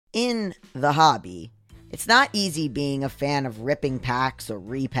In the hobby, it's not easy being a fan of ripping packs or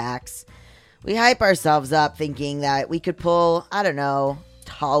repacks. We hype ourselves up thinking that we could pull,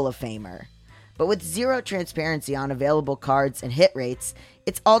 Hall of Famer. But with zero transparency on available cards and hit rates,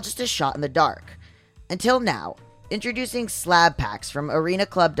 it's all just a shot in the dark. Until now, introducing slab packs from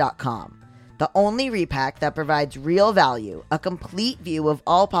arenaclub.com. The only repack that provides real value, a complete view of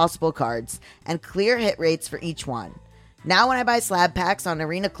all possible cards, and clear hit rates for each one. Now when I buy slab packs on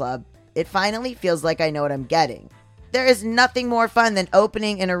Arena Club, it finally feels like I know what I'm getting. There is nothing more fun than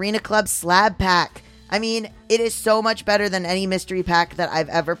opening an Arena Club slab pack. I mean, it is so much better than any mystery pack that I've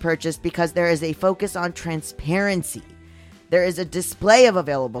ever purchased because there is a focus on transparency. There is a display of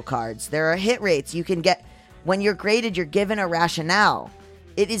available cards. There are hit rates you can get. When you're graded, you're given a rationale.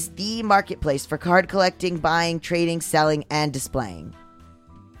 It is the marketplace for card collecting, buying, trading, selling, and displaying.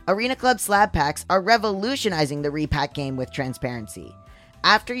 Arena Club slab packs are revolutionizing the repack game with transparency.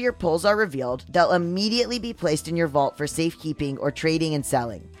 After your pulls are revealed, they'll immediately be placed in your vault for safekeeping or trading and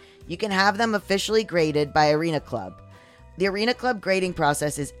selling. You can have them officially graded by Arena Club. The Arena Club grading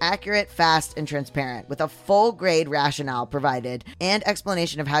process is accurate, fast, and transparent, with a full grade rationale provided and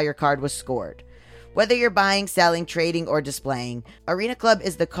explanation of how your card was scored. Whether you're buying, selling, trading, or displaying, Arena Club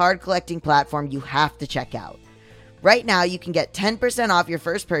is the card collecting platform you have to check out. Right now, you can get 10% off your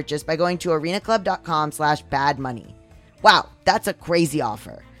first purchase by going to arenaclub.com/badmoney. Wow, that's a crazy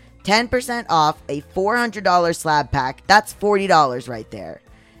offer. 10% off a $400 slab pack, that's $40 right there.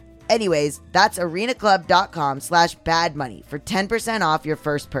 Anyways, that's arenaclub.com/badmoney for 10% off your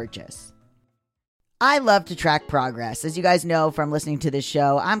first purchase. I love to track progress. As you guys know from listening to this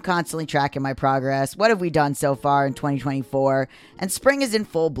show, I'm constantly tracking my progress. What have we done so far in 2024? And spring is in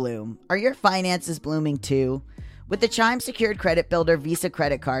full bloom. Are your finances blooming too? With the Chime Secured Credit Builder Visa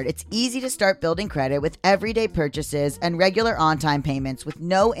credit card, it's easy to start building credit with everyday purchases and regular on-time payments with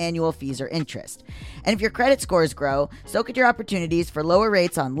no annual fees or interest. And if your credit scores grow, so could your opportunities for lower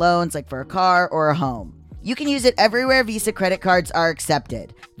rates on loans like for a car or a home. You can use it everywhere Visa credit cards are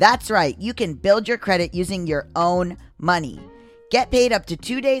accepted. That's right, you can build your credit using your own money. Get paid up to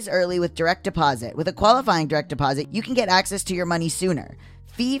 2 days early with direct deposit. With a qualifying direct deposit, you can get access to your money sooner.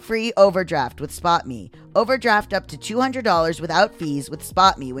 Fee-free overdraft with SpotMe. Overdraft up to $200 without fees with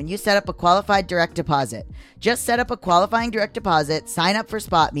SpotMe when you set up a qualified direct deposit. Just set up a qualifying direct deposit, sign up for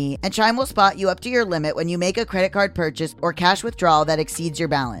SpotMe, and Chime will spot you up to your limit when you make a credit card purchase or cash withdrawal that exceeds your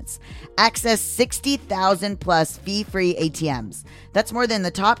balance. Access 60,000 plus fee-free ATMs. That's more than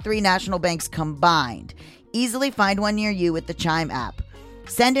the top 3 national banks combined. Easily find one near you with the Chime app.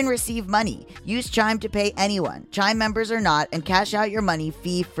 Send and receive money. Use Chime to pay anyone, Chime members or not, and cash out your money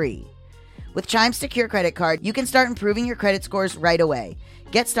fee-free. With Chime's secure credit card, you can start improving your credit scores right away.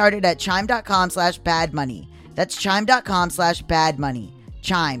 Get started at chime.com/badmoney. That's chime.com/badmoney.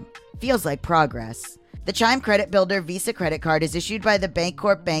 Chime. Feels like progress. The Chime Credit Builder Visa credit card is issued by the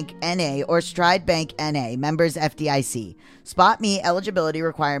Bancorp Bank N.A. or Stride Bank N.A., members FDIC. SpotMe eligibility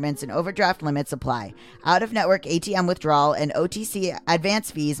requirements and overdraft limits apply. Out-of-network ATM withdrawal and OTC advance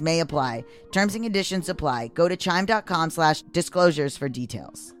fees may apply. Terms and conditions apply. Go to chime.com/disclosures for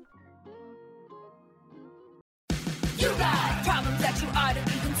details. You got problems that you ought to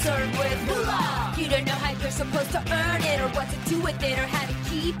be concerned with. Moolah! You don't know how you're supposed to earn it, or what to do with it, or how to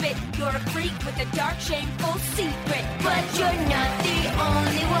keep it. You're a freak with a dark, shameful secret. But you're not the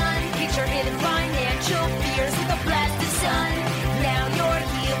only one. Get your hidden financial fears with a blast of sun. Now your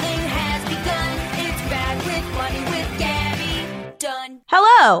healing has begun. It's Bad with Money with Gabby Dunn.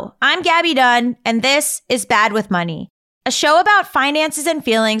 Hello, I'm Gabby Dunn, and this is Bad with Money, a show about finances and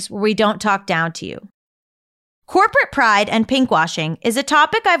feelings where we don't talk down to you. Corporate pride and pinkwashing is a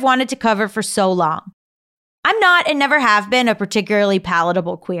topic I've wanted to cover for so long. I'm not and never have been a particularly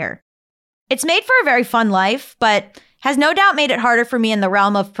palatable queer. It's made for a very fun life, but has no doubt made it harder for me in the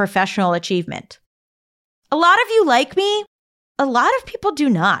realm of professional achievement. A lot of you like me, a lot of people do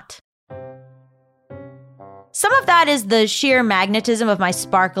not. Some of that is the sheer magnetism of my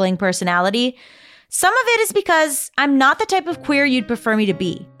sparkling personality. Some of it is because I'm not the type of queer you'd prefer me to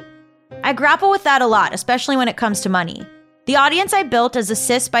be. I grapple with that a lot, especially when it comes to money. The audience I built as a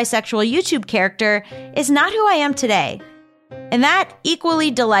cis bisexual YouTube character is not who I am today, and that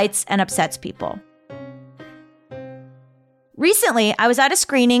equally delights and upsets people. Recently, I was at a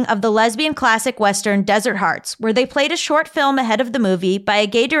screening of the lesbian classic western Desert Hearts, where they played a short film ahead of the movie by a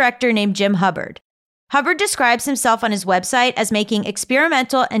gay director named Jim Hubbard. Hubbard describes himself on his website as making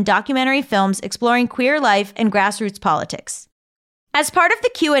experimental and documentary films exploring queer life and grassroots politics. As part of the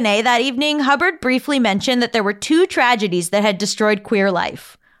Q&A that evening, Hubbard briefly mentioned that there were 2 tragedies that had destroyed queer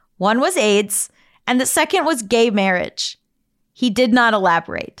life. One was AIDS, and the second was gay marriage. He did not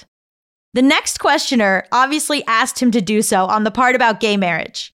elaborate. The next questioner obviously asked him to do so on the part about gay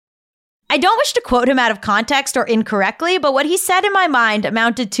marriage. I don't wish to quote him out of context or incorrectly, but what he said in my mind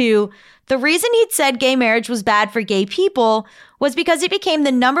amounted to the reason he'd said gay marriage was bad for gay people was because it became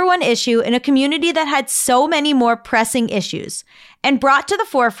the number one issue in a community that had so many more pressing issues and brought to the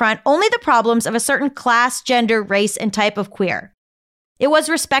forefront only the problems of a certain class, gender, race, and type of queer. It was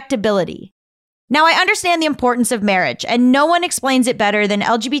respectability. Now, I understand the importance of marriage, and no one explains it better than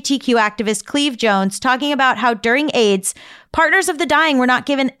LGBTQ activist Cleve Jones talking about how during AIDS, partners of the dying were not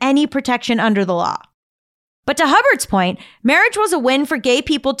given any protection under the law. But to Hubbard's point, marriage was a win for gay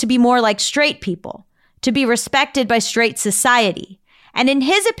people to be more like straight people, to be respected by straight society. And in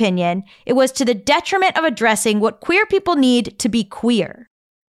his opinion, it was to the detriment of addressing what queer people need to be queer.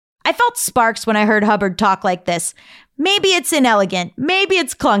 I felt sparks when I heard Hubbard talk like this. Maybe it's inelegant, maybe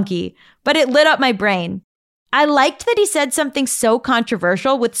it's clunky, but it lit up my brain. I liked that he said something so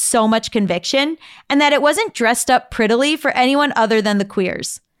controversial with so much conviction, and that it wasn't dressed up prettily for anyone other than the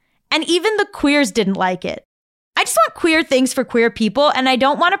queers. And even the queers didn't like it. I just want queer things for queer people, and I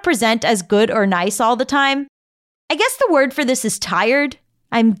don't want to present as good or nice all the time. I guess the word for this is tired.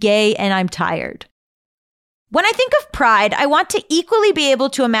 I'm gay and I'm tired. When I think of pride, I want to equally be able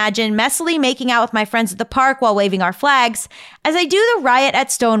to imagine messily making out with my friends at the park while waving our flags, as I do the riot at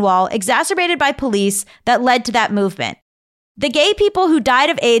Stonewall, exacerbated by police, that led to that movement. The gay people who died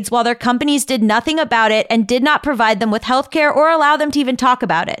of AIDS while their companies did nothing about it and did not provide them with healthcare or allow them to even talk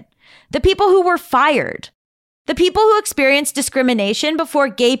about it. The people who were fired. The people who experienced discrimination before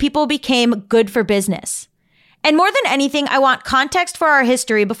gay people became good for business. And more than anything, I want context for our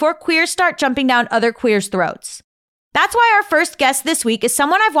history before queers start jumping down other queers' throats. That's why our first guest this week is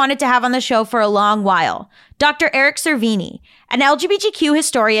someone I've wanted to have on the show for a long while, Dr. Eric Cervini, an LGBTQ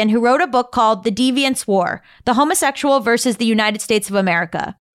historian who wrote a book called The Deviants' War, The Homosexual versus the United States of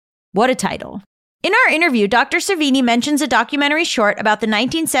America. What a title. In our interview, Dr. Cervini mentions a documentary short about the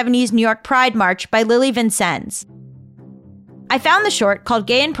 1970s New York Pride March by Lily Vincennes. I found the short, called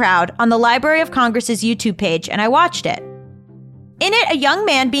Gay and Proud, on the Library of Congress's YouTube page, and I watched it. In it, a young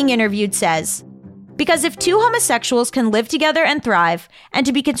man being interviewed says, "Because if two homosexuals can live together and thrive, and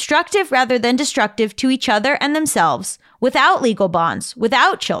to be constructive rather than destructive to each other and themselves, without legal bonds,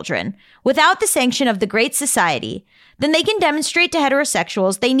 without children, without the sanction of the great society, then they can demonstrate to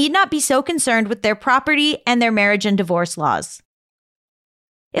heterosexuals they need not be so concerned with their property and their marriage and divorce laws."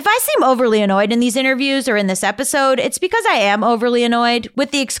 If I seem overly annoyed in these interviews or in this episode, it's because I am overly annoyed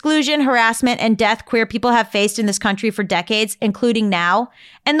with the exclusion, harassment, and death queer people have faced in this country for decades, including now,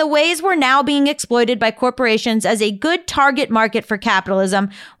 and the ways we're now being exploited by corporations as a good target market for capitalism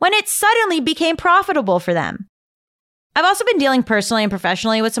when it suddenly became profitable for them. I've also been dealing personally and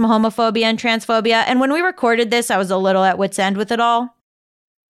professionally with some homophobia and transphobia, and when we recorded this, I was a little at wit's end with it all.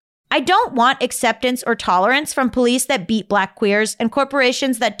 I don't want acceptance or tolerance from police that beat Black queers and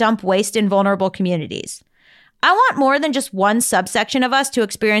corporations that dump waste in vulnerable communities. I want more than just one subsection of us to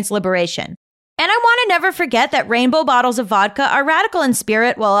experience liberation. And I want to never forget that rainbow bottles of vodka are radical in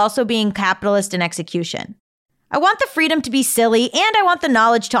spirit while also being capitalist in execution. I want the freedom to be silly, and I want the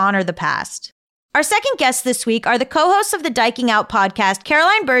knowledge to honor the past. Our second guests this week are the co-hosts of the Dyking Out podcast,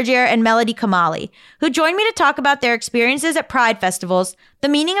 Caroline Bergier and Melody Kamali, who joined me to talk about their experiences at Pride festivals, the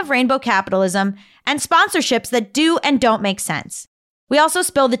meaning of rainbow capitalism, and sponsorships that do and don't make sense. We also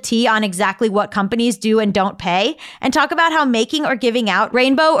spill the tea on exactly what companies do and don't pay, and talk about how making or giving out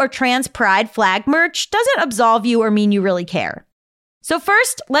rainbow or trans pride flag merch doesn't absolve you or mean you really care. So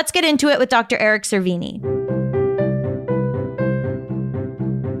first, let's get into it with Dr. Eric Cervini.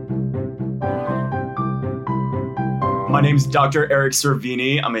 My name is Dr. Eric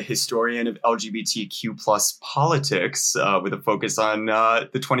Cervini. I'm a historian of LGBTQ plus politics with a focus on the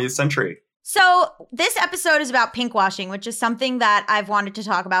 20th century. So this episode is about pinkwashing, which is something that I've wanted to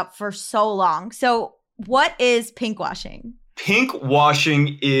talk about for so long. So what is pinkwashing?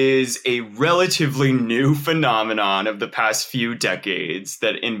 Pinkwashing is a relatively new phenomenon of the past few decades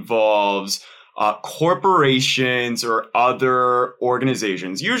that involves corporations or other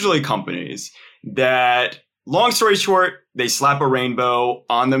organizations, usually companies, that, long story short, they slap a rainbow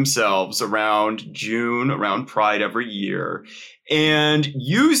on themselves around June, around Pride every year, and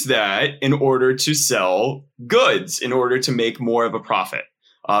use that in order to sell goods, in order to make more of a profit.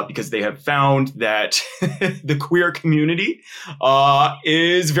 Because they have found that the queer community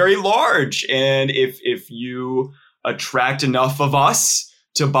is very large. And if you attract enough of us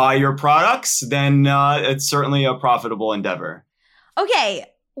to buy your products, then it's certainly a profitable endeavor. Okay,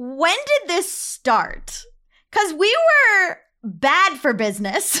 when did this start? Because we were bad for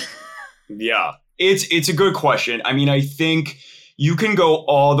business. Yeah, it's a good question. I mean, I think you can go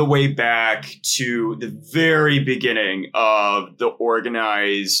all the way back to the very beginning of the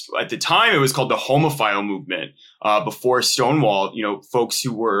organized, at the time it was called the homophile movement, before Stonewall. Folks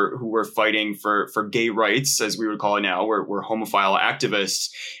who were fighting for gay rights, as we would call it now, were homophile activists.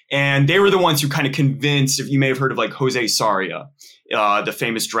 And they were the ones who kind of convinced, if you may have heard of like Jose Saria, the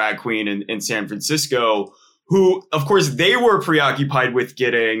famous drag queen in San Francisco, who, of course, they were preoccupied with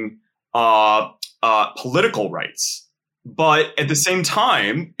getting political rights. But at the same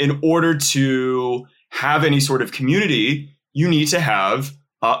time, in order to have any sort of community, you need to have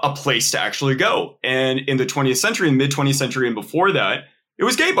a place to actually go. And in the 20th century, and mid-20th century and before that, it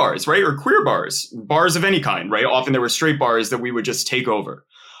was gay bars, right? Or queer bars of any kind, right? Often there were straight bars that we would just take over.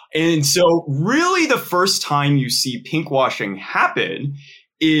 And so really the first time you see pinkwashing happen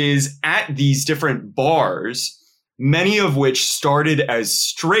is at these different bars, many of which started as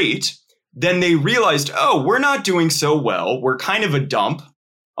straight. Then they realized, oh, we're not doing so well. We're kind of a dump.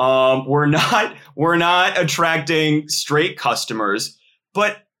 We're not attracting straight customers.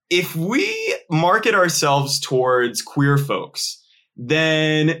 But if we market ourselves towards queer folks,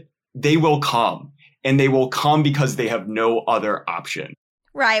 then they will come, and they will come because they have no other option.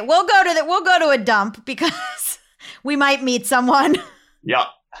 Right. We'll go to a dump because we might meet someone.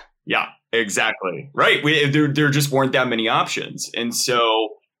 Yeah, exactly. Right. There just weren't that many options. And so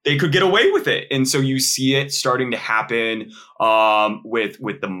they could get away with it. And so you see it starting to happen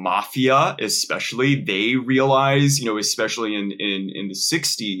with the mafia, especially. They realize, especially in the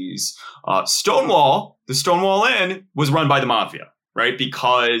 60s, the Stonewall Inn was run by the mafia, right?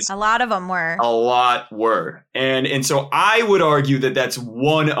 Because a lot of them were. A lot were. And so I would argue that that's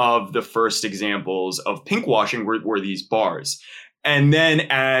one of the first examples of pinkwashing were these bars. And then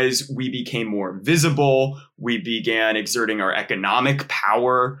as we became more visible, we began exerting our economic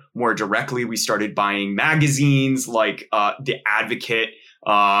power more directly. We started buying magazines like The Advocate,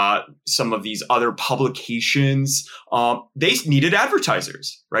 some of these other publications. They needed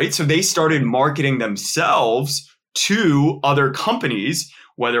advertisers, right? So they started marketing themselves to other companies,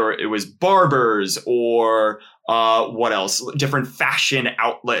 whether it was barbers or what else, different fashion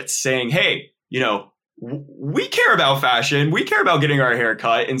outlets saying, hey, we care about fashion. We care about getting our hair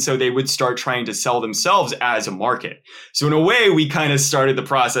cut. And so they would start trying to sell themselves as a market. So in a way, we kind of started the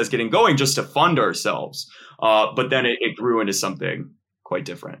process getting going just to fund ourselves. But then it grew into something quite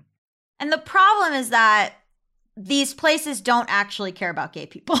different. And the problem is that these places don't actually care about gay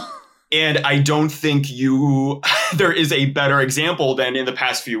people. And I don't think there is a better example than in the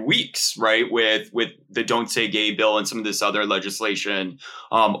past few weeks, right? With the Don't Say Gay bill and some of this other legislation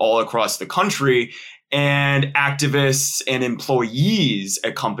all across the country. And activists and employees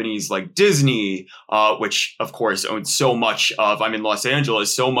at companies like Disney, which of course owns so much of, I'm in Los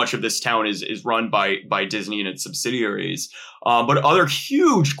Angeles, so much of this town is run by Disney and its subsidiaries. But other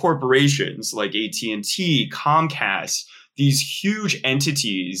huge corporations like AT&T, Comcast, these huge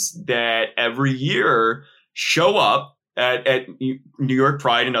entities that every year show up at New York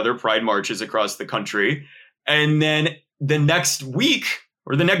Pride and other Pride marches across the country. And then the next week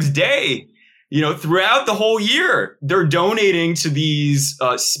or the next day, throughout the whole year, they're donating to these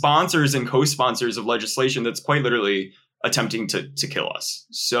sponsors and co-sponsors of legislation that's quite literally attempting to kill us.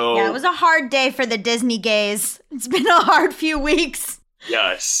 So yeah, it was a hard day for the Disney gays. It's been a hard few weeks.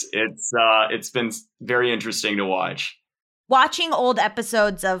 Yes, it's been very interesting to watch. Watching old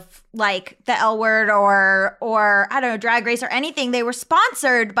episodes of like the L Word or I don't know, Drag Race or anything, they were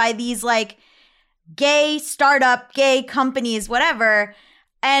sponsored by these like gay startup, gay companies, whatever.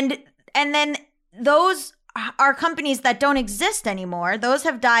 And then those are companies that don't exist anymore. Those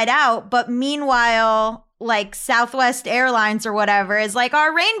have died out. But meanwhile, like Southwest Airlines or whatever is like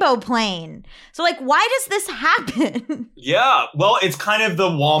our rainbow plane. So like, why does this happen? Yeah, well, it's kind of the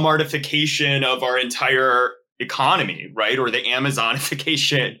Walmartification of our entire economy, right? Or the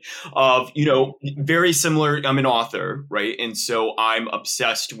Amazonification of, very similar. I'm an author, right? And so I'm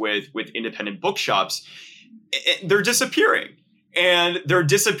obsessed with independent bookshops. They're disappearing. And they're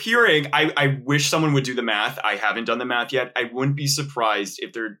disappearing. I wish someone would do the math. I haven't done the math yet. I wouldn't be surprised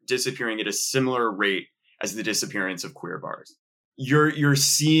if they're disappearing at a similar rate as the disappearance of queer bars. You're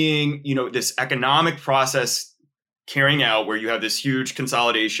seeing, this economic process carrying out where you have this huge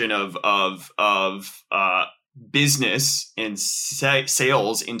consolidation of business and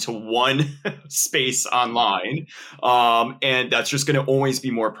sales into one space online. And that's just going to always be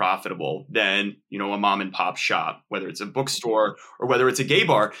more profitable than, a mom and pop shop, whether it's a bookstore or whether it's a gay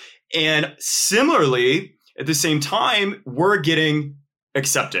bar. And similarly, at the same time, we're getting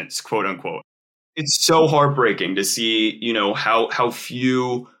acceptance, quote unquote. It's so heartbreaking to see, how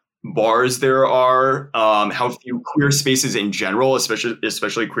few bars there are, how few queer spaces in general,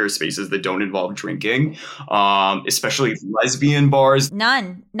 especially queer spaces that don't involve drinking, especially lesbian bars.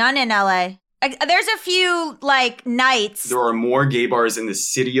 None in LA. There's a few like nights. There are more gay bars in the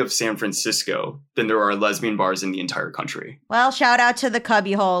city of San Francisco than there are lesbian bars in the entire country. Well, shout out to the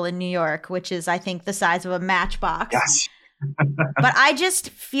Cubby Hole in New York, which is, I think, the size of a matchbox. Yes. But I just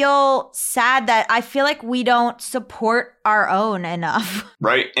feel sad that I feel like we don't support our own enough.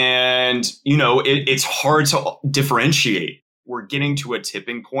 Right. And, it's hard to differentiate. We're getting to a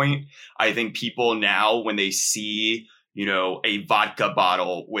tipping point. I think people now, when they see, a vodka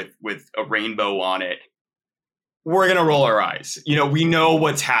bottle with a rainbow on it, we're going to roll our eyes. We know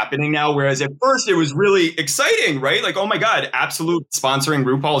what's happening now. Whereas at first it was really exciting, right? Like, oh my God, Absolute sponsoring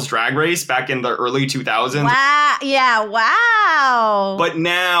RuPaul's Drag Race back in the early 2000s. Wow. Yeah. Wow. But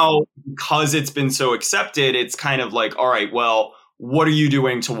now, because it's been so accepted, it's kind of like, all right, well, what are you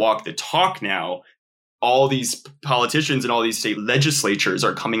doing to walk the talk now? All these politicians and all these state legislatures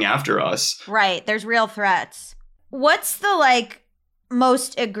are coming after us. Right. There's real threats. What's the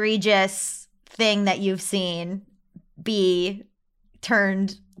most egregious thing that you've seen be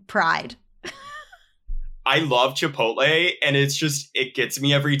turned pride? I love Chipotle, and it gets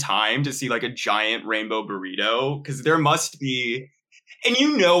me every time to see a giant rainbow burrito, because there must be, and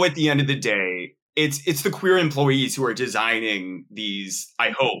at the end of the day, it's the queer employees who are designing these, I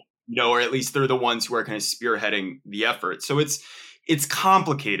hope, or at least they're the ones who are kind of spearheading the effort. So it's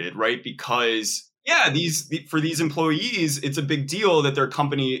complicated, right? Because for these employees, it's a big deal that their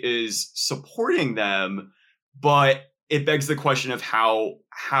company is supporting them, but it begs the question of how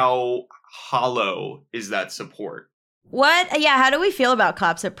hollow is that support? How do we feel about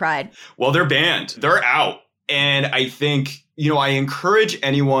cops at Pride? Well, they're banned. They're out. And I think, I encourage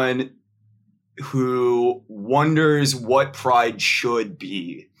anyone who wonders what Pride should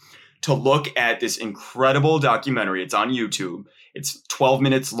be to look at this incredible documentary. It's on YouTube. It's 12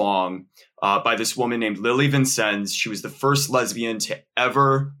 minutes long. By this woman named Lily Vincennes. She was the first lesbian to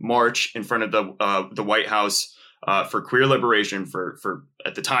ever march in front of the White House for queer liberation, for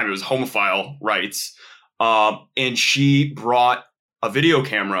at the time it was homophile rights. And she brought a video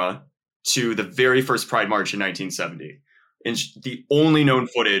camera to the very first Pride March in 1970, and the only known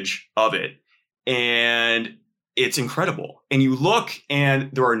footage of it. And it's incredible. And you look, and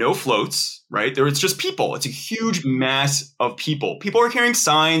there are no floats, right? It's just people. It's a huge mass of people. People are carrying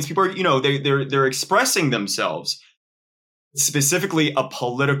signs. People are, they're expressing themselves. Specifically, a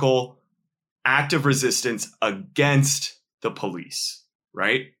political act of resistance against the police,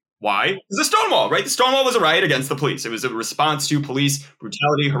 right? Why? It's the Stonewall, right? The Stonewall was a riot against the police. It was a response to police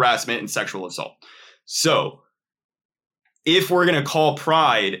brutality, harassment, and sexual assault. So if we're going to call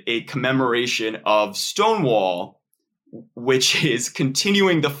Pride a commemoration of Stonewall, which is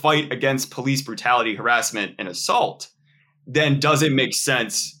continuing the fight against police brutality, harassment, and assault, then does it make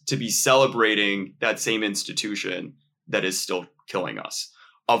sense to be celebrating that same institution that is still killing us?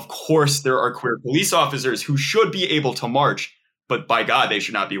 Of course, there are queer police officers who should be able to march, but by God, they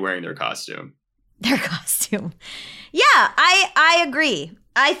should not be wearing their costume. Their costume. Yeah, I agree.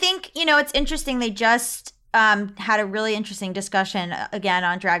 I think, it's interesting. They just had a really interesting discussion again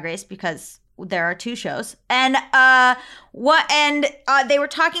on Drag Race, because there are two shows, and they were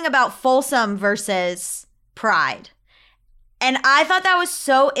talking about Folsom versus Pride, and I thought that was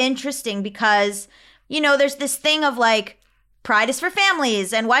so interesting because there's this thing of Pride is for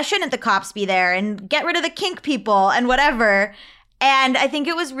families, and why shouldn't the cops be there, and get rid of the kink people and whatever. And I think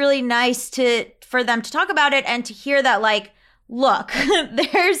it was really nice for them to talk about it and to hear that look,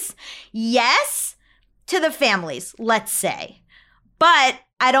 there's yes to the families, let's say. But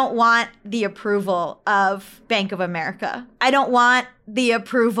I don't want the approval of Bank of America. I don't want the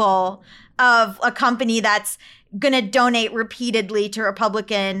approval of a company that's going to donate repeatedly to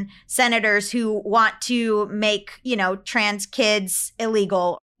Republican senators who want to make, trans kids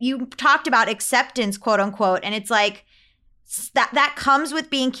illegal. You talked about acceptance, quote unquote, and it's that comes with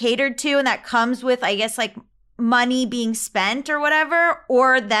being catered to, and that comes with, I guess, money being spent or whatever,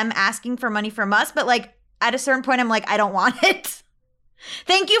 or them asking for money from us. But at a certain point, I'm I don't want it.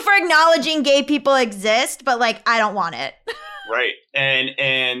 Thank you for acknowledging gay people exist, but I don't want it. Right. And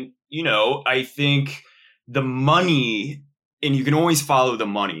I think the money, and you can always follow the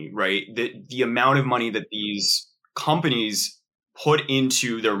money, right? The amount of money that these companies put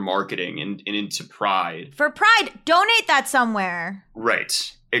into their marketing and into Pride. For Pride, donate that somewhere.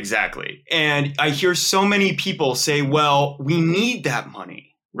 Right. Exactly. And I hear so many people say, well, we need that money.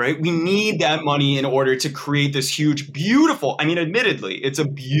 Right? We need that money in order to create this huge, beautiful, admittedly, it's a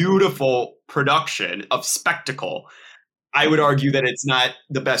beautiful production of spectacle. I would argue that it's not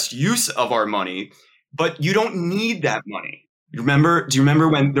the best use of our money, but you don't need that money. Do you remember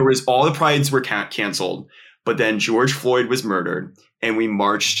when there was all the prides were canceled, but then George Floyd was murdered and we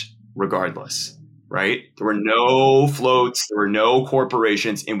marched regardless, right? There were no floats, there were no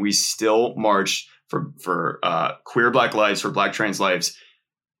corporations, and we still marched for queer Black lives, for Black trans lives.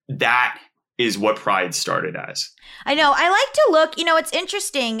 That is what Pride started as. I know. I like to look, it's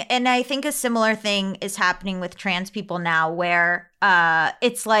interesting. And I think a similar thing is happening with trans people now where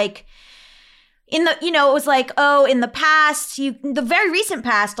it's like it was like, oh, in the past, the very recent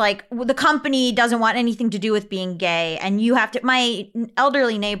past, like the company doesn't want anything to do with being gay. And you have to, my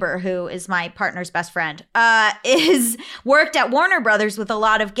elderly neighbor, who is my partner's best friend, is worked at Warner Brothers with a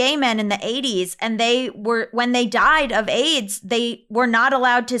lot of gay men in the 80s. And when they died of AIDS, they were not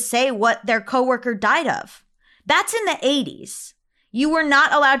allowed to say what their coworker died of. That's in the 80s. You were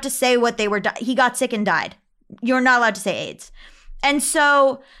not allowed to say what he got sick and died. You're not allowed to say AIDS. And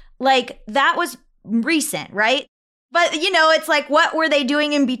so, like, that was recent, right? But, it's like, what were they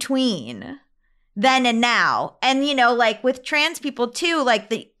doing in between then and now? And, like with trans people too,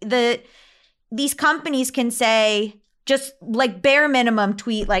 like these companies can say just like bare minimum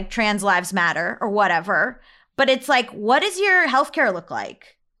tweet like trans lives matter or whatever. But it's like, what does your healthcare look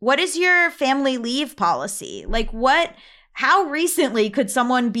like? What is your family leave policy? Like how recently could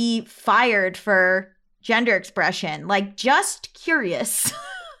someone be fired for gender expression? Like, just curious.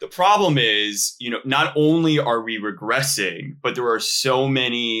 The problem is, not only are we regressing, but there are so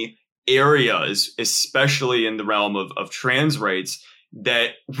many areas, especially in the realm of trans rights,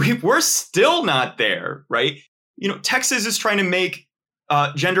 that we're still not there, right? Texas is trying to make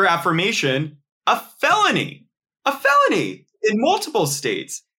gender affirmation a felony in multiple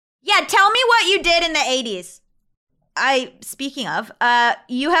states. Yeah, tell me what you did in the 80s. Speaking of,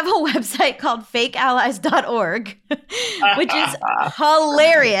 you have a website called fakeallies.org, which is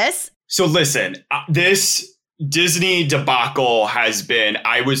hilarious. So listen, this Disney debacle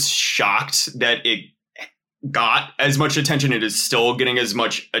I was shocked that it got as much attention. It is still getting as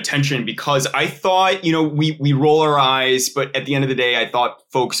much attention because I thought, we roll our eyes, but at the end of the day, I thought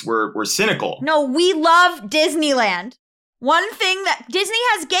folks were cynical. No, we love Disneyland. One thing that Disney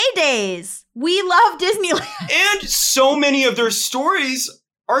has gay days. We love Disneyland. And so many of their stories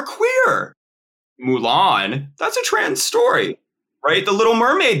are queer. Mulan, that's a trans story, right? The Little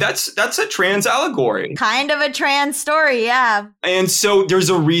Mermaid, that's a trans allegory. Kind of a trans story, yeah. And so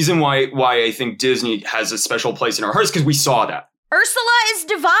there's a reason why I think Disney has a special place in our hearts, because we saw that. Ursula is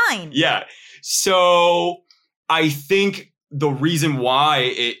divine. Yeah. So I think the reason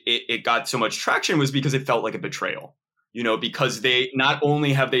why it got so much traction was because it felt like a betrayal. Because they not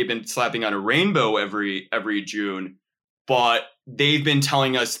only have they been slapping on a rainbow every June, but they've been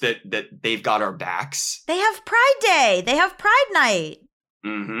telling us that they've got our backs. They have Pride Day. They have Pride Night.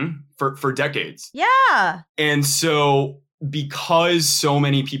 Mm-hmm. For decades. Yeah. And so because so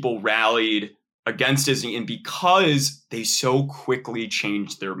many people rallied against Disney and because they so quickly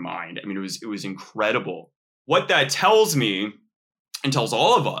changed their mind, I mean, it was incredible. What that tells me and tells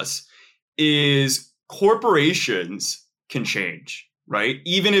all of us is corporations can change, right?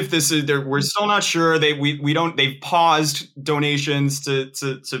 Even if we're still not sure. They've paused donations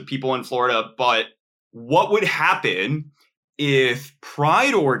to people in Florida. But what would happen if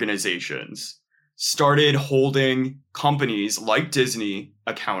pride organizations started holding companies like Disney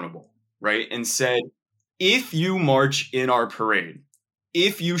accountable, right? And said, if you march in our parade,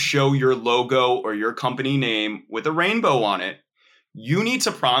 if you show your logo or your company name with a rainbow on it, you need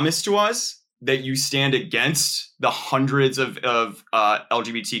to promise to us that you stand against the hundreds of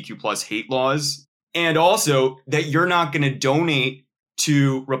LGBTQ plus hate laws, and also that you're not going to donate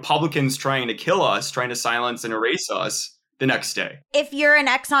to Republicans trying to kill us, trying to silence and erase us the next day. If you're an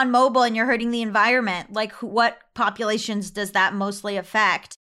ExxonMobil and you're hurting the environment, like what populations does that mostly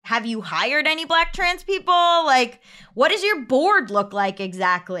affect? Have you hired any Black trans people? Like, what does your board look like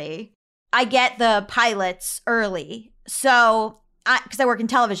exactly? I get the pilots early, so because I work in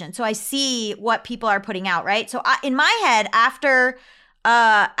television, so I see what people are putting out, right? So in my head, after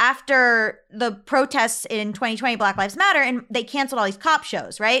the protests in 2020, Black Lives Matter, and they canceled all these cop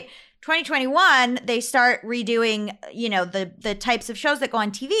shows, right? 2021, they start redoing, the types of shows that go on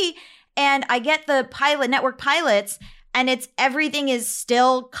TV, and I get the network pilots, and everything is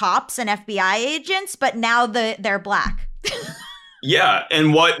still cops and FBI agents, but now they're Black. Yeah.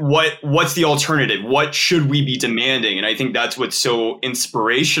 And what's the alternative? What should we be demanding? And I think that's what's so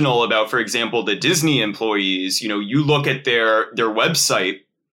inspirational about, for example, the Disney employees. You look at their website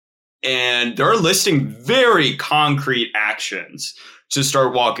and they're listing very concrete actions to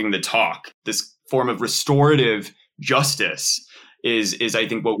start walking the talk, this form of restorative justice is I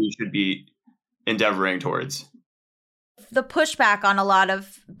think what we should be endeavoring towards. The pushback on a lot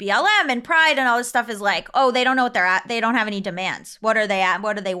of BLM and Pride and all this stuff is like, oh, they don't know what they're at. They don't have any demands. What are they at?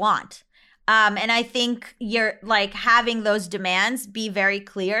 What do they want? And I think you're like having those demands be very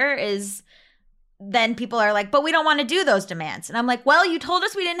clear is then people are like, but we don't want to do those demands. And I'm like, well, you told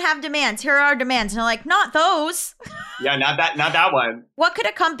us we didn't have demands. Here are our demands. And they're like, not those. Yeah, not that one. What could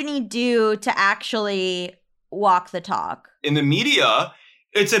a company do to actually walk the talk? In the media,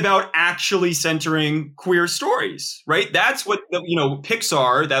 it's about actually centering queer stories, right? That's what,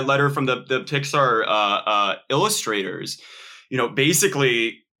 Pixar, that letter from the Pixar illustrators,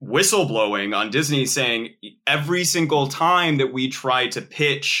 basically whistleblowing on Disney saying every single time that we try to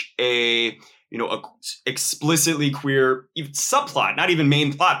pitch a explicitly queer even subplot, not even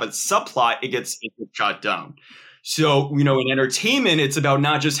main plot, but subplot, it gets shot down. So, in entertainment, it's about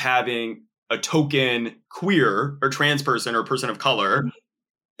not just having a token queer or trans person or person of color.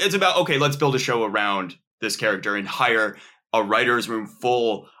 It's about, okay, let's build a show around this character and hire a writer's room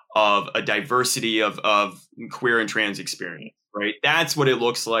full of a diversity of queer and trans experience, right? That's what it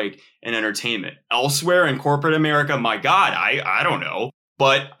looks like in entertainment. Elsewhere in corporate America, my God, I don't know.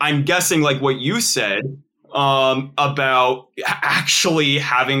 But I'm guessing like what you said about actually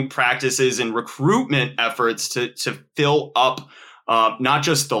having practices and recruitment efforts to fill up not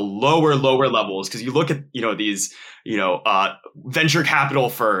just the lower levels, because you look at, these, venture capital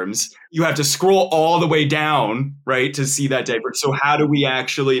firms, you have to scroll all the way down, right, to see that diverse. So how do we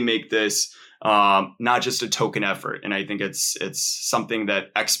actually make this not just a token effort? And I think it's something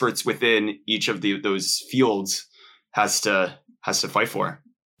that experts within each of those fields has to fight for.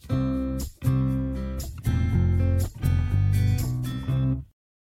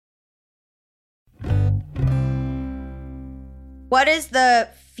 What does the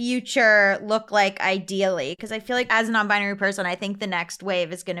future look like ideally? Because I feel like as a non-binary person, I think the next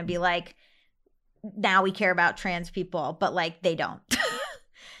wave is going to be like, now we care about trans people, but like they don't.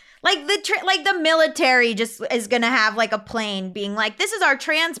 Like the military just is going to have like a plane being like, this is our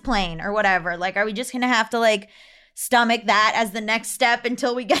trans plane or whatever. Like, are we just going to have to like stomach that as the next step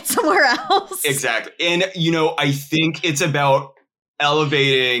until we get somewhere else? Exactly. And, I think it's about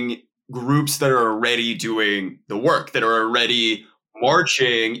elevating groups that are already doing the work, that are already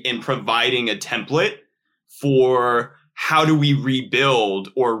marching and providing a template for how do we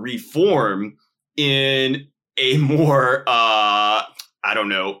rebuild or reform in a more,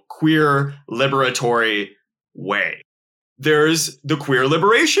 queer liberatory way. There's the Queer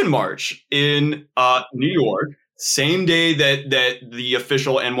Liberation March in New York, same day that the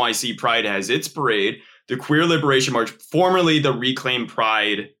official NYC Pride has its parade. The Queer Liberation March, formerly the Reclaim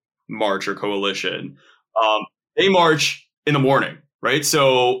Pride March or Coalition, they march in the morning, right?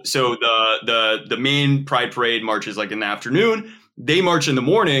 So the main Pride Parade marches like in the afternoon. They march in the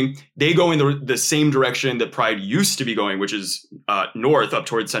morning. They go in the same direction that Pride used to be going, which is north up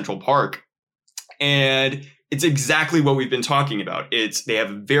towards Central Park. And it's exactly what we've been talking about. They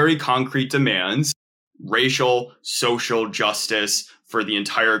have very concrete demands, racial, social justice for the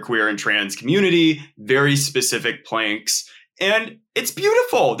entire queer and trans community, very specific planks. And it's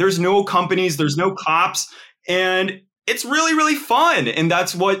beautiful. There's no companies, there's no cops, and it's really, really fun. And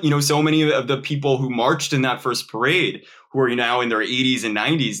that's what, so many of the people who marched in that first parade, who are now in their 80s and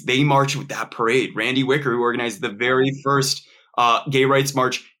 90s, they march with that parade. Randy Wicker, who organized the very first gay rights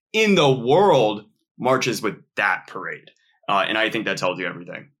march in the world, marches with that parade. And I think that tells you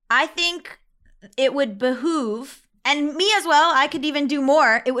everything. I think it would behoove, and me as well, I could even do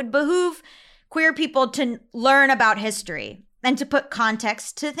more. It would behoove queer people to learn about history and to put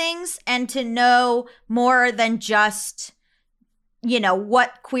context to things and to know more than just,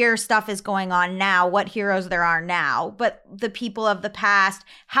 what queer stuff is going on now, what heroes there are now, but the people of the past,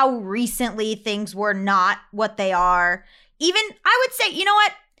 how recently things were not what they are. Even, I would say, you know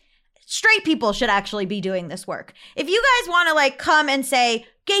what? Straight people should actually be doing this work. If you guys want to like come and say,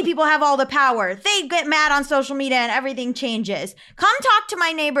 gay people have all the power, they get mad on social media and everything changes. Come talk to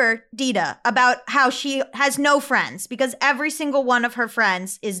my neighbor, Dita, about how she has no friends because every single one of her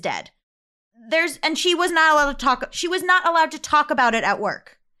friends is dead. And she was not allowed to talk about it at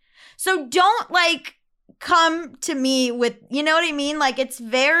work. So don't like come to me with, you know what I mean? Like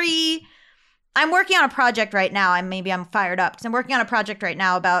I'm working on a project right now. I'm fired up because I'm working on a project right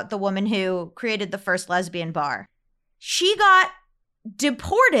now about the woman who created the first lesbian bar. She got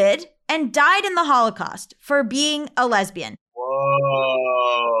deported and died in the Holocaust for being a lesbian.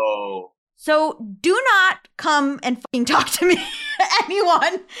 Whoa. So do not come and fucking talk to me,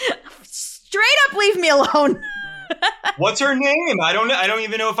 anyone. Straight up leave me alone. What's her name? I don't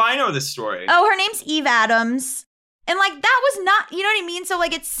even know if I know this story. Oh, her name's Eve Adams. And like that was not, you know what I mean? So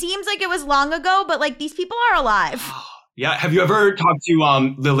like it seems like it was long ago, but like these people are alive. Yeah. Have you ever talked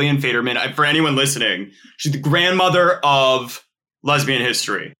to Lillian Faderman? For anyone listening, she's the grandmother of lesbian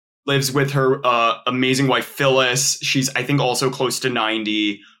history. Lives with her amazing wife, Phyllis. She's, I think, also close to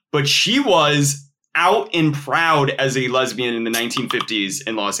 90. But she was out and proud as a lesbian in the 1950s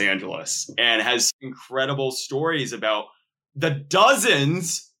in Los Angeles and has incredible stories about the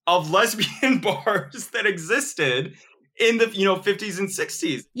dozens of lesbian bars that existed in the 50s and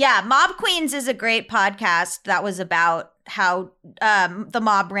 60s. Yeah, Mob Queens is a great podcast that was about how the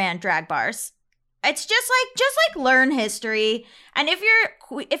mob ran drag bars. It's just like learn history, and if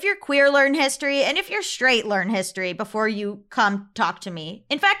you're queer, learn history, and if you're straight, learn history before you come talk to me.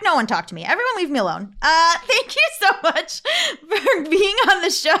 In fact, no one talk to me. Everyone leave me alone. Thank you so much for being on the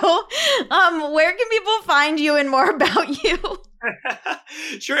show. Where can people find you and more about you?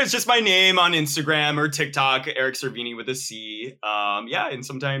 Sure, it's just my name on Instagram or TikTok, Eric Servini with a C. And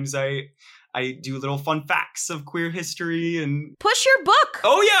sometimes I do little fun facts of queer history and push your book.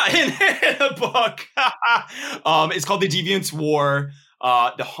 Oh yeah, in a book. It's called The Deviants War,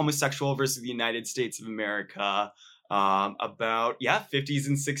 the homosexual versus the United States of America, about 50s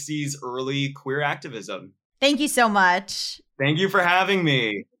and 60s early queer activism. Thank you so much. Thank you for having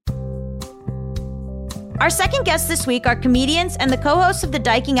me. Our second guests this week are comedians and the co-hosts of the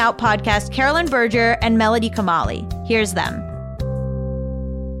Dyking Out podcast, Carolyn Berger and Melody Kamali. Here's them.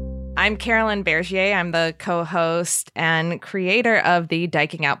 I'm Carolyn Bergier. I'm the co-host and creator of the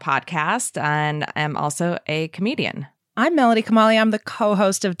Dyking Out podcast, and I'm also a comedian. I'm Melody Kamali. I'm the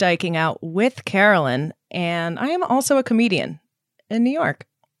co-host of Dyking Out with Carolyn, and I am also a comedian in New York.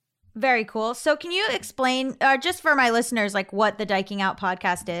 Very cool. So can you explain, just for my listeners, like what the Dyking Out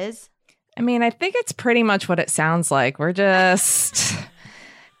podcast is? I mean, I think it's pretty much what it sounds like. We're just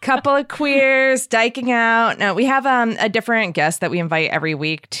couple of queers dyking out. Now, we have a different guest that we invite every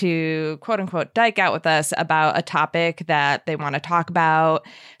week to, quote unquote, dyke out with us about a topic that they want to talk about.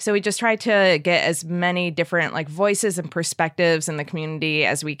 So we just try to get as many different like voices and perspectives in the community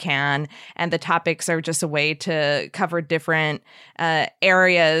as we can. And the topics are just a way to cover different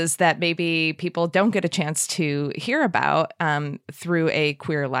areas that maybe people don't get a chance to hear about through a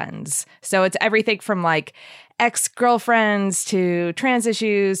queer lens. So it's everything from like ex-girlfriends to trans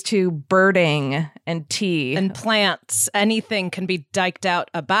issues to birding and tea. And plants. Anything can be dyked out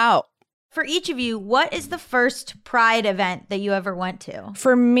about. For each of you, what is the first Pride event that you ever went to?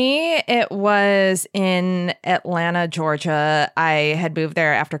 For me, it was in Atlanta, Georgia. I had moved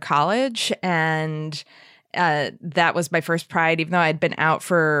there after college, and that was my first Pride, even though I'd been out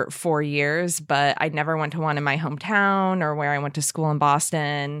for 4 years, but I never went to one in my hometown or where I went to school in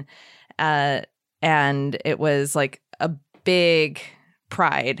Boston. And it was like a big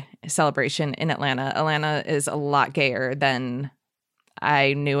Pride celebration in Atlanta. Atlanta is a lot gayer than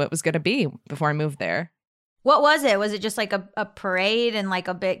I knew it was going to be before I moved there. What was it? Was it just like a parade and like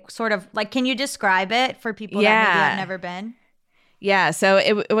a big sort of like, can you describe it for people that maybe have never been? Yeah, so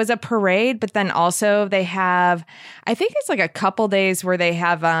it was a parade, but then also they have, I think it's like a couple days where they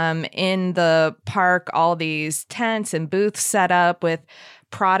have in the park all these tents and booths set up with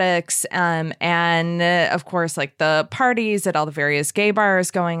products and of course like the parties at all the various gay bars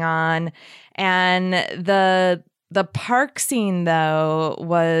going on. And the park scene though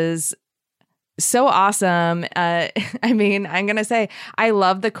was so awesome. I mean, I'm going to say I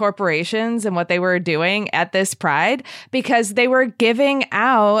love the corporations and what they were doing at this Pride because they were giving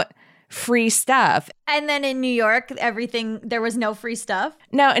out free stuff. And then in New York, there was no free stuff?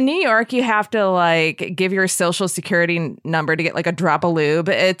 No, in New York, you have to like give your social security number to get like a drop of lube.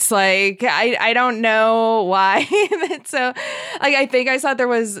 It's like, I don't know why. So like, I think I saw there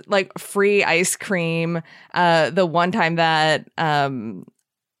was like free ice cream the one time that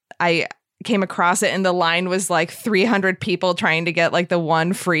I came across it, and the line was like 300 people trying to get like the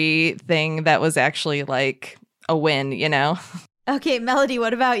one free thing that was actually like a win, you know? Okay, Melody,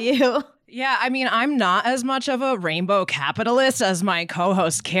 what about you? Yeah, I mean, I'm not as much of a rainbow capitalist as my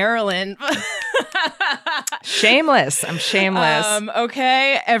co-host Carolyn. Shameless. I'm shameless.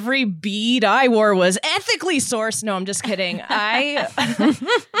 Okay, every bead I wore was ethically sourced. No, I'm just kidding. I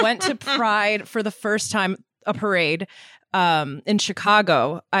went to Pride for the first time, a parade, in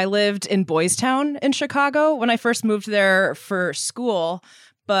Chicago. I lived in Boys Town in Chicago when I first moved there for school.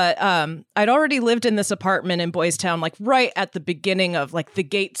 But I'd already lived in this apartment in Boys Town, like right at the beginning of like the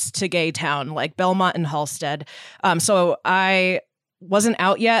gates to gay town, like Belmont and Halstead. So I wasn't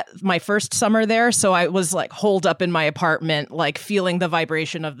out yet my first summer there. So I was like holed up in my apartment, like feeling the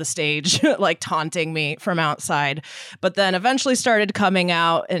vibration of the stage, like taunting me from outside. But then eventually started coming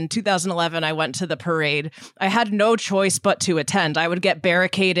out. In 2011, I went to the parade. I had no choice but to attend. I would get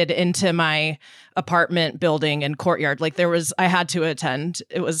barricaded into my apartment building and courtyard. Like I had to attend.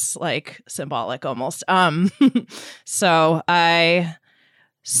 It was like symbolic almost. So I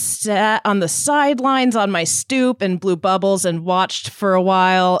sat on the sidelines on my stoop and blew bubbles and watched for a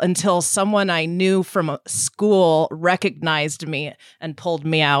while until someone I knew from school recognized me and pulled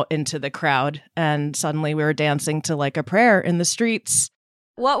me out into the crowd. And suddenly we were dancing to like a prayer in the streets.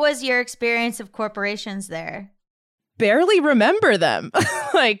 What was your experience of corporations there? Barely remember them.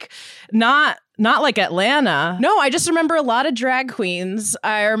 Like not like Atlanta. No, I just remember a lot of drag queens.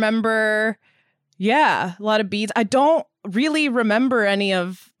 I remember, a lot of beads. I don't really remember any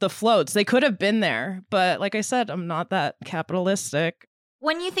of the floats. They could have been there, but like I said, I'm not that capitalistic.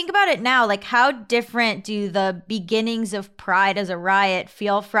 When you think about it now, like how different do the beginnings of Pride as a riot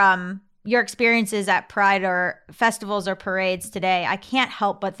feel from your experiences at Pride or festivals or parades today? I can't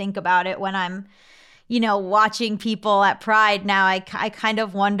help but think about it when I'm, watching people at Pride now. I kind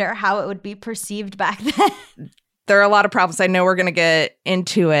of wonder how it would be perceived back then. There are a lot of problems. I know we're going to get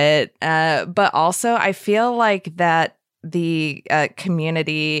into it, but also I feel like that the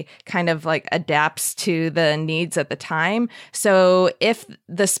community kind of like adapts to the needs at the time. So if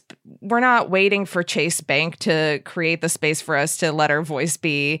we're not waiting for Chase Bank to create the space for us to let our voice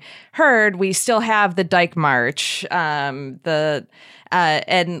be heard, we still have the Dyke March, and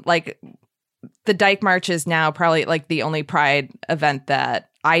like the Dyke March is now probably like the only Pride event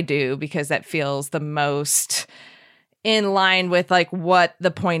that I do because that feels the most in line with like what the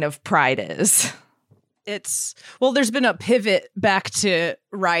point of Pride is. There's been a pivot back to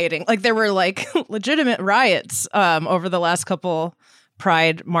rioting. Like there were like legitimate riots over the last couple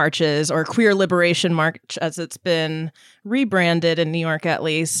Pride marches, or Queer Liberation March as it's been rebranded in New York at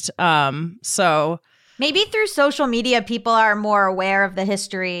least. So maybe through social media, people are more aware of the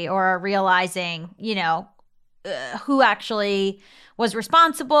history or are realizing, who actually was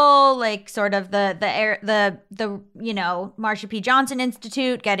responsible, like sort of the Marsha P. Johnson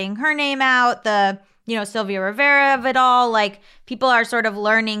Institute getting her name out, the Sylvia Rivera of it all. Like people are sort of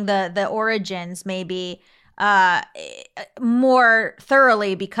learning the origins maybe more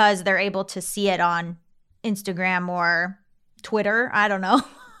thoroughly because they're able to see it on Instagram or Twitter. I don't know.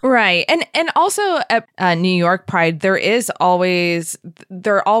 Right. And also at New York Pride, there always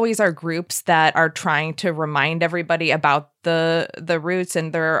are groups that are trying to remind everybody about the roots.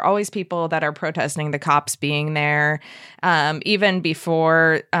 And there are always people that are protesting the cops being there, even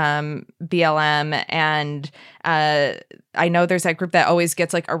before BLM. And I know there's that group that always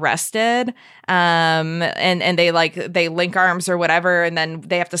gets like arrested, and they link arms or whatever, and then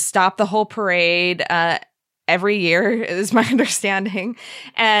they have to stop the whole parade every year is my understanding,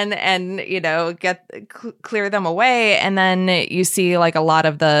 and clear them away. And then you see like a lot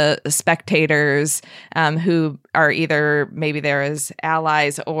of the spectators who are either maybe there as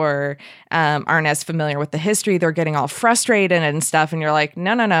allies or aren't as familiar with the history. They're getting all frustrated and stuff. And you're like,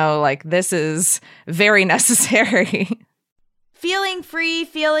 no, like this is very necessary. Feeling free,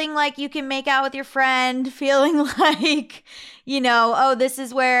 feeling like you can make out with your friend, feeling like, this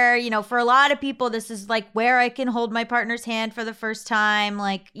is where, for a lot of people, this is like where I can hold my partner's hand for the first time.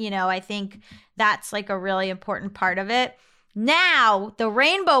 Like, I think that's like a really important part of it. Now, the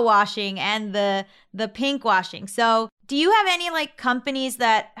rainbow washing and the pinkwashing. So do you have any like companies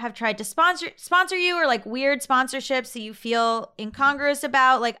that have tried to sponsor you, or like weird sponsorships that you feel incongruous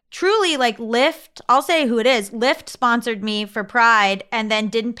about? Like truly, like Lyft, I'll say who it is. Lyft sponsored me for Pride and then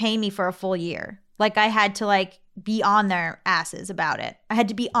didn't pay me for a full year. Like I had to like be on their asses about it. I had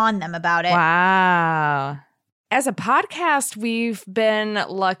to be on them about it. Wow. As a podcast, we've been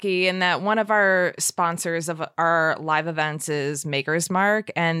lucky in that one of our sponsors of our live events is Maker's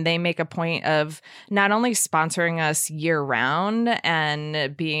Mark, and they make a point of not only sponsoring us year round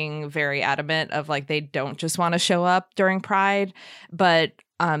and being very adamant of like they don't just want to show up during Pride, but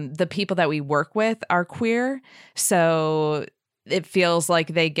the people that we work with are queer. So it feels like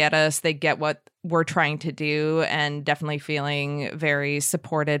they get us, they get what we're trying to do, and definitely feeling very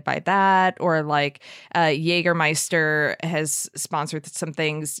supported by that. Or like Jägermeister has sponsored some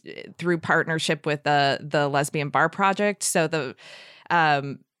things through partnership with the Lesbian Bar Project. So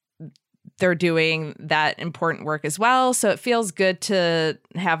they're doing that important work as well. So it feels good to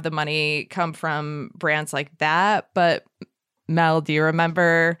have the money come from brands like that. But Mel, do you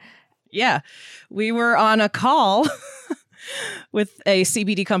remember? Yeah, we were on a call with a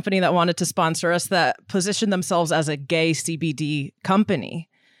CBD company that wanted to sponsor us that positioned themselves as a gay CBD company.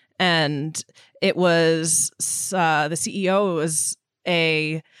 And it was the CEO was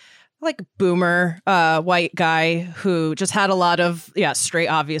a boomer white guy who just had a lot of straight,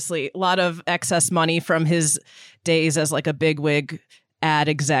 obviously, a lot of excess money from his days as like a bigwig ad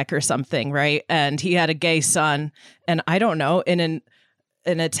exec or something, right? And he had a gay son, and I don't know, in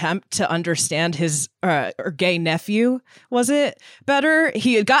an attempt to understand his or gay nephew, was it better?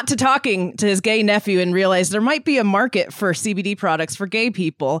 He had got to talking to his gay nephew and realized there might be a market for CBD products for gay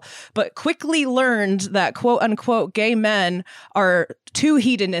people, but quickly learned that quote unquote gay men are too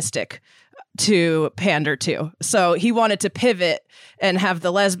hedonistic to pander to. So he wanted to pivot and have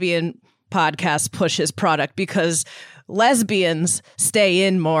the lesbian podcast push his product because lesbians stay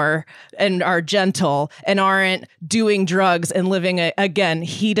in more and are gentle and aren't doing drugs and living a, again,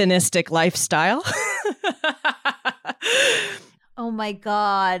 hedonistic lifestyle. Oh my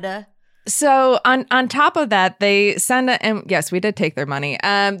God. So on top of that, they send and yes, we did take their money.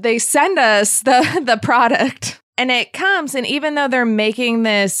 They send us the product, and it comes, and even though they're making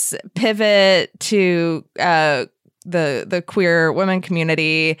this pivot to the queer women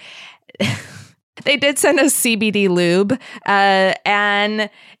community, they did send us CBD lube, and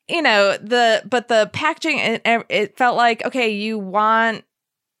the packaging, it felt like, okay, you want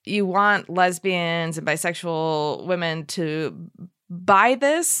lesbians and bisexual women to buy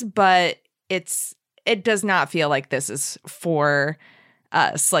this, but it does not feel like this is for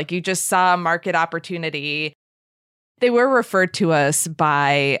us. Like, you just saw a market opportunity. They were referred to us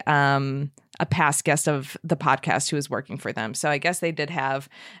by a past guest of the podcast who was working for them. So I guess they did have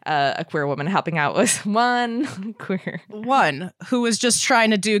a queer woman helping out with one who was just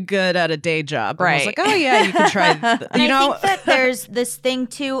trying to do good at a day job. Right. I was like, oh yeah, you can try. I think that there's this thing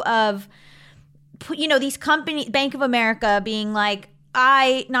too of, these companies, Bank of America being like,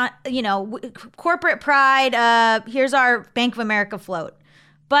 corporate pride, here's our Bank of America float.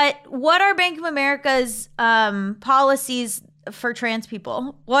 But what are Bank of America's policies for trans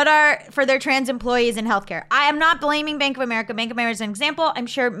people? What are for their trans employees in healthcare? I am not blaming Bank of America. Bank of America is an example. I'm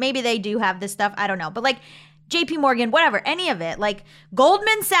sure maybe they do have this stuff. I don't know. But like JP Morgan, whatever, any of it, like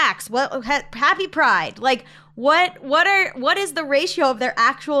Goldman Sachs, Happy Pride, like what is the ratio of their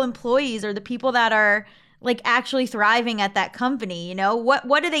actual employees or the people that are like actually thriving at that company?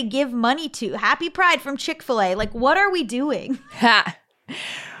 What do they give money to? Happy Pride from Chick-fil-A. Like, what are we doing?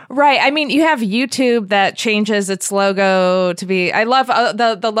 Right. I mean, you have YouTube that changes its logo to be, I love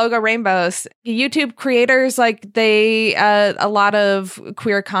the logo rainbows. YouTube creators, like they, a lot of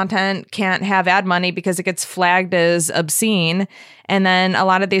queer content can't have ad money because it gets flagged as obscene. And then a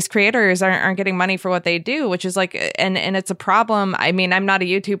lot of these creators aren't getting money for what they do, which is like, and it's a problem. I mean, I'm not a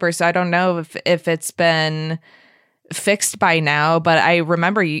YouTuber, so I don't know if it's been fixed by now, but I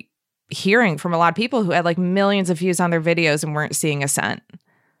remember hearing from a lot of people who had like millions of views on their videos and weren't seeing a cent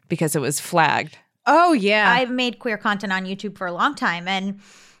because it was flagged. Oh yeah. I've made queer content on YouTube for a long time, and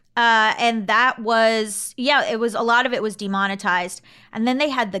that was, it was, a lot of it was demonetized. And then they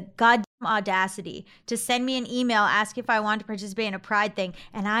had the goddamn audacity to send me an email, ask if I wanted to participate in a pride thing,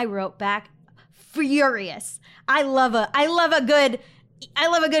 and I wrote back furious. I love a good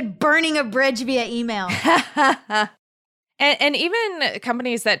burning a bridge via email. And even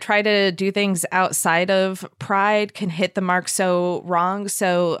companies that try to do things outside of Pride can hit the mark so wrong.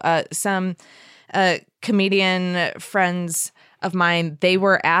 So some comedian friends of mine, they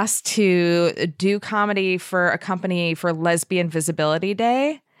were asked to do comedy for a company for Lesbian Visibility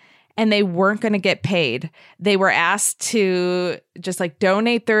Day, and they weren't going to get paid. They were asked to just like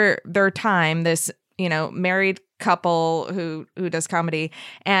donate their time, this, married couple who does comedy,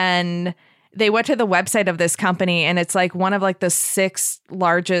 and they went to the website of this company, and it's like one of like the sixth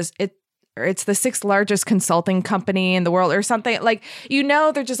largest consulting company in the world or something. Like,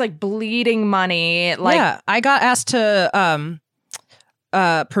 they're just like bleeding money. Like, yeah, I got asked to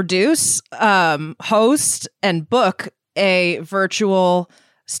produce, host, and book a virtual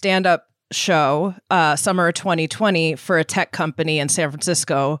stand-up show summer of 2020 for a tech company in San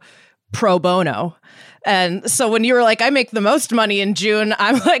Francisco, pro bono. And so when you were like, I make the most money in June,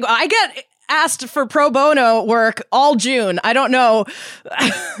 I'm like, I get asked for pro bono work all June. I don't know.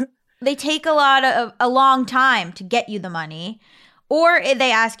 They take a long time to get you the money, or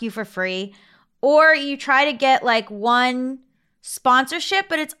they ask you for free, or you try to get like one sponsorship.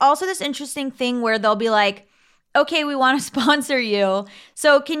 But it's also this interesting thing where they'll be like, okay, we want to sponsor you.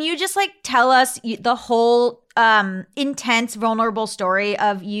 So can you just like tell us the whole intense, vulnerable story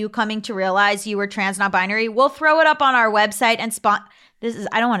of you coming to realize you were trans, not binary? We'll throw it up on our website and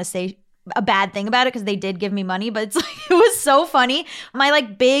I don't want to say a bad thing about it because they did give me money, but it's like, it was so funny. My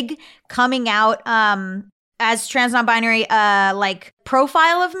like big coming out as trans non-binary like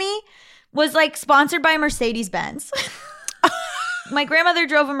profile of me was like sponsored by Mercedes-Benz. My grandmother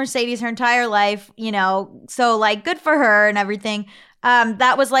drove a Mercedes her entire life, you know, so like good for her and everything.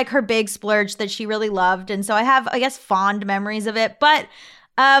 That was like her big splurge that she really loved. And so I have, I guess, fond memories of it. But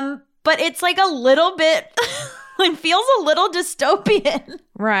it's like a little bit, it feels a little dystopian.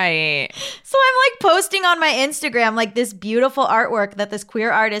 Right. So I'm like posting on my Instagram like this beautiful artwork that this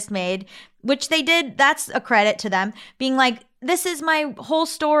queer artist made, which they did, that's a credit to them, being like, this is my whole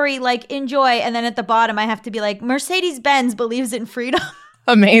story, like, enjoy. And then at the bottom, I have to be like, Mercedes-Benz believes in freedom.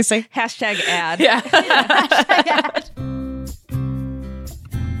 Amazing. Hashtag ad. Yeah. Hashtag ad.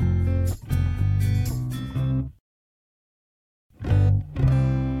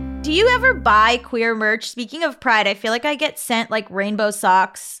 Do you ever buy queer merch? Speaking of Pride, I feel like I get sent like rainbow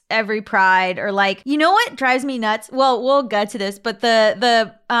socks every Pride, or like, you know what drives me nuts? Well, we'll get to this, but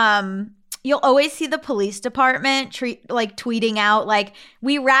you'll always see the police department tweeting out like,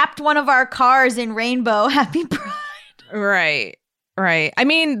 we wrapped one of our cars in rainbow. Happy Pride. Right. I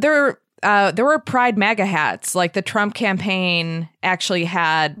mean, there were Pride MAGA hats. Like the Trump campaign actually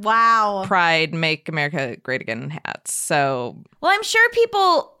had Pride Make America Great Again hats. So, well, I'm sure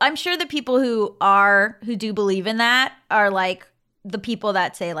the people who do believe in that are like the people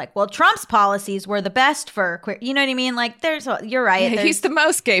that say like, well, Trump's policies were the best for queer. You know what I mean? Like, you're right. He's the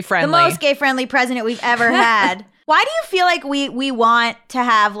most gay friendly. The most gay friendly president we've ever had. Why do you feel like we want to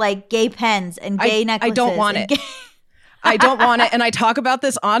have like gay pens and gay necklaces? I don't want it. I don't want it. And I talk about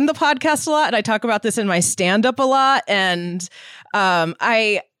this on the podcast a lot, and I talk about this in my stand-up a lot. And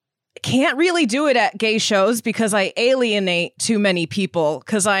I can't really do it at gay shows because I alienate too many people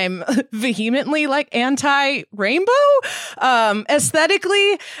because I'm vehemently like anti-rainbow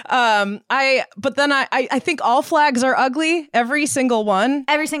aesthetically. But then I think all flags are ugly. Every single one.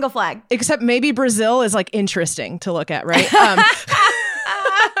 Every single flag. Except maybe Brazil is like interesting to look at, right?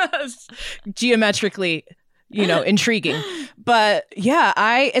 Geometrically, you know, intriguing. But yeah,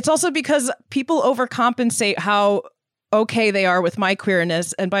 it's also because people overcompensate how okay they are with my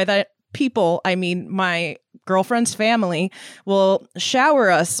queerness. And by that people, I mean my girlfriend's family will shower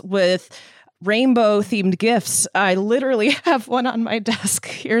us with rainbow themed gifts. I literally have one on my desk.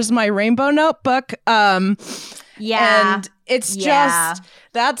 Here's my rainbow notebook. And it's just,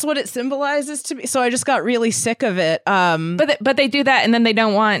 that's what it symbolizes to me. So I just got really sick of it. But they do that and then they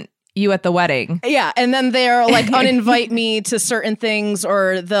don't want you at the wedding. Yeah. And then they're like uninvite me to certain things,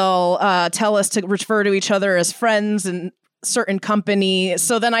 or they'll tell us to refer to each other as friends and certain company.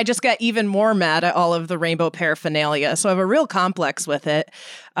 So then I just get even more mad at all of the rainbow paraphernalia. So I have a real complex with it.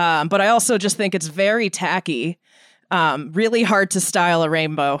 But I also just think it's very tacky. Really hard to style a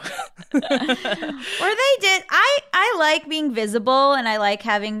rainbow. Or they did. I like being visible, and I like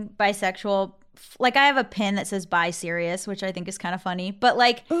having bisexual. Like, I have a pin that says "Bi Serious," which I think is kind of funny. But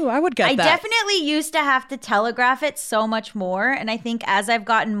like, ooh, I would get that. I definitely used to have to telegraph it so much more, and I think as I've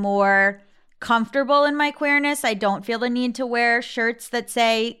gotten more comfortable in my queerness, I don't feel the need to wear shirts that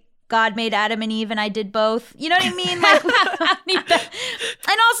say God made Adam and Eve and I did both. You know what I mean? Like, I need that.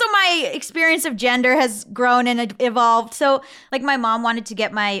 And also my experience of gender has grown and evolved. So like, my mom wanted to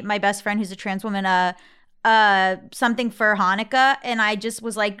get my best friend who's a trans woman something for Hanukkah, and I just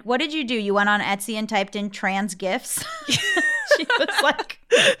was like, what did you do? You went on Etsy and typed in trans gifts? She was like,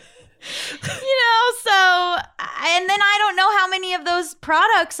 you know, so, and then I don't know how many of those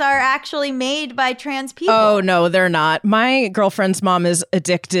products are actually made by trans people. Oh, no, they're not. My girlfriend's mom is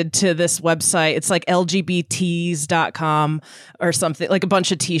addicted to this website. It's like LGBTs.com or something, like a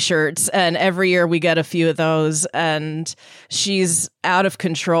bunch of t-shirts. And every year we get a few of those, and she's out of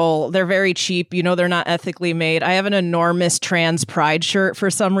control. They're very cheap. You know, they're not ethically made. I have an enormous trans pride shirt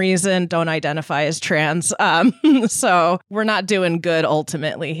for some reason. Don't identify as trans. So we're not doing good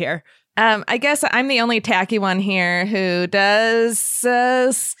ultimately here. I guess I'm the only tacky one here who does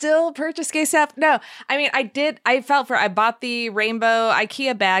still purchase gay stuff. No, I mean, I bought the rainbow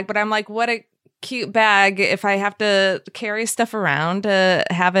IKEA bag, but I'm like, what a cute bag if I have to carry stuff around to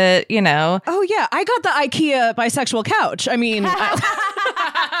have it, you know. Oh, yeah. I got the IKEA bisexual couch. I mean, if you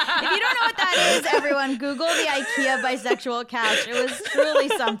don't know what that is, everyone, Google the IKEA bisexual couch. It was truly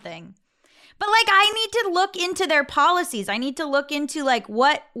something. But like, I need to look into their policies. I need to look into like,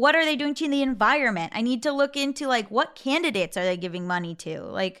 what are they doing to the environment? I need to look into like, what candidates are they giving money to?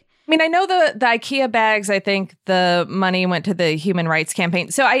 Like, I mean, I know the IKEA bags, I think the money went to the Human Rights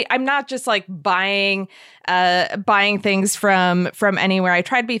Campaign. So I'm not just like buying things from anywhere. I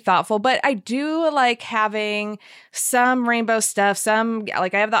try to be thoughtful, but I do like having some rainbow stuff. Some,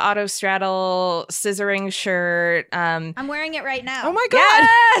 like I have the Auto Straddle scissoring shirt. I'm wearing it right now. Oh my God.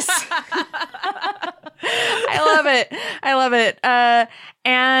 Yes! I love it.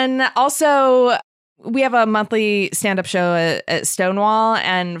 And also, we have a monthly stand-up show at Stonewall,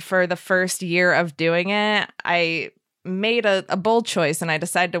 and for the first year of doing it, I made a bold choice, and I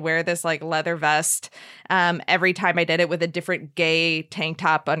decided to wear this like leather vest every time I did it with a different gay tank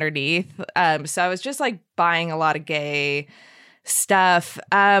top underneath. So I was just like buying a lot of gay stuff.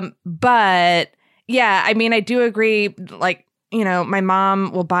 But yeah, I mean, I do agree, like, you know, my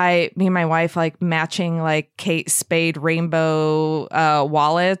mom will buy me and my wife like matching like Kate Spade rainbow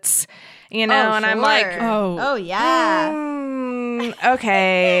wallets. You know, and I'm like, oh yeah.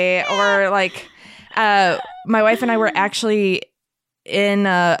 Okay. Or like, my wife and I were actually in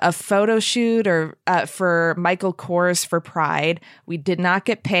a photo shoot for Michael Kors for Pride. We did not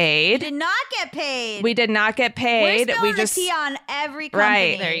get paid. We did not get paid. We We're spilling the tea on every company.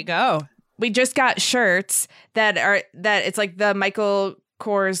 Right. There you go. We just got shirts that it's like the Michael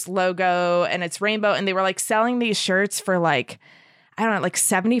Kors logo and it's rainbow, and they were like selling these shirts for like, I don't know, like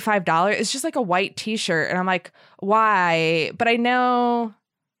 $75. It's just like a white t-shirt. And I'm like, why? But I know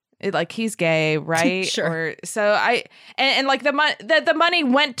it, like he's gay, right? Sure. So and like the money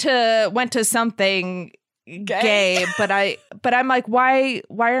went to something gay, but I'm like, why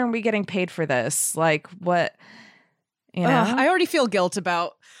aren't we getting paid for this? Like what, you know? I already feel guilt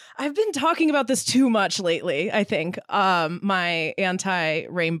about, I've been talking about this too much lately, I think, my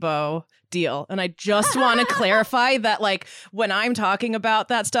anti-rainbow deal. And I just want to clarify that, like, when I'm talking about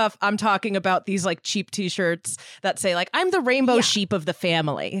that stuff, I'm talking about these like cheap t-shirts that say like, I'm the rainbow sheep of the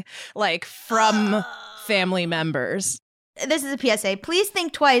family, like from family members. This is a PSA. Please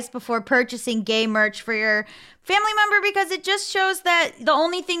think twice before purchasing gay merch for your family member, because it just shows that the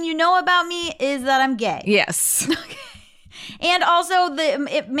only thing you know about me is that I'm gay. Yes. And also,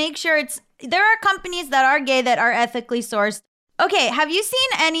 make sure there are companies that are gay that are ethically sourced. Okay, have you seen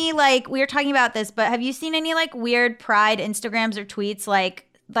any, like, we were talking about this, but have you seen any, like, weird Pride Instagrams or tweets, like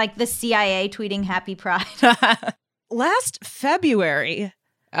the CIA tweeting Happy Pride? Last February,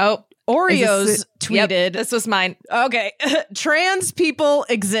 Oreos tweeted. Yep, this was mine. Okay, trans people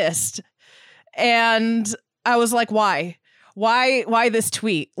exist. And I was like, why? Why this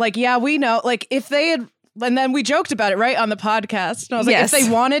tweet? Like, yeah, we know, like, if they had, and then we joked about it, right, on the podcast. And I was like, if they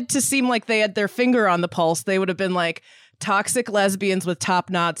wanted to seem like they had their finger on the pulse, they would have been like, toxic lesbians with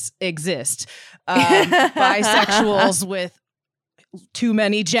top knots exist. Bisexuals with too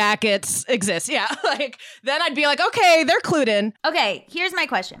many jackets exist. Yeah, like, then I'd be like, okay, they're clued in. Okay, here's my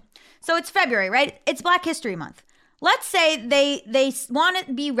question. So it's February, right? It's Black History Month. Let's say they want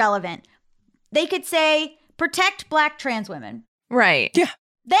to be relevant. They could say, protect Black trans women. Right. Yeah.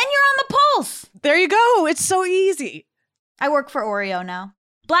 Then you're on the pulse. There you go. It's so easy. I work for Oreo now.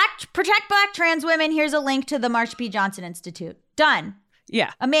 Protect Black trans women. Here's a link to the Marsha P. Johnson Institute. Done.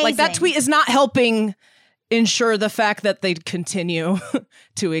 Yeah. Amazing. Like, that tweet is not helping ensure the fact that they continue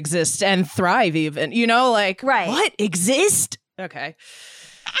to exist and thrive even. You know, like, right. What? Exist? Okay.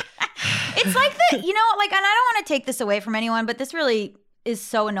 It's like you know, like, and I don't want to take this away from anyone, but this really is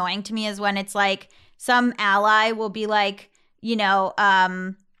so annoying to me, is when it's like some ally will be like, you know,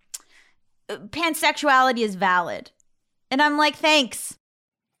 pansexuality is valid. And I'm like, thanks.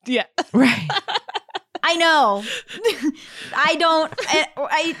 Yeah. Right. I know.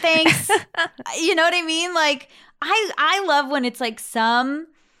 Thanks. You know what I mean? Like, I love when it's like some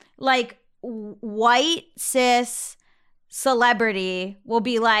like white cis celebrity will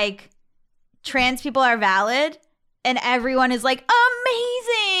be like, trans people are valid, and everyone is like,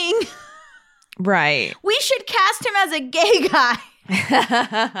 amazing. Right. We should cast him as a gay guy.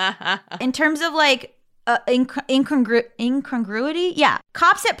 In terms of like incongruity, yeah.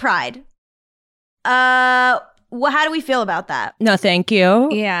 Cops at Pride. How do we feel about that? No, thank you.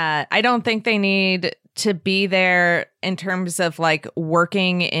 Yeah, I don't think they need to be there in terms of like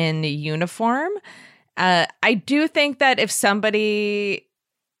working in uniform. I do think that if somebody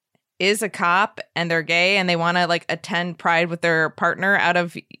is a cop and they're gay and they want to like attend Pride with their partner out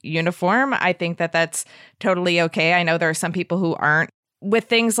of uniform, I think that that's totally okay. I know there are some people who aren't. With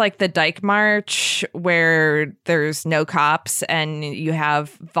things like the Dyke March, where there's no cops and you have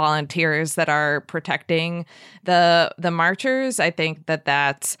volunteers that are protecting the marchers, I think that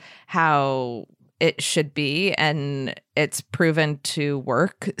that's how it should be, and it's proven to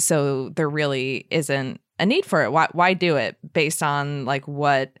work. So there really isn't a need for it. Why do it based on like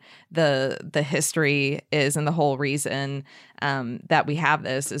what the history is, and the whole reason that we have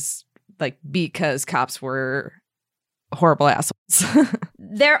this is like because cops were horrible assholes.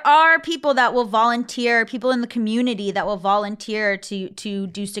 There are people that will volunteer, people in the community that will volunteer to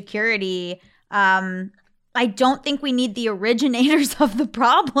do security. I don't think we need the originators of the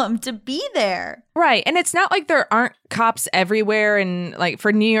problem to be there. Right. And it's not like there aren't cops everywhere. And like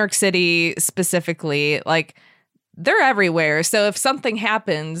for New York City specifically, like they're everywhere. So if something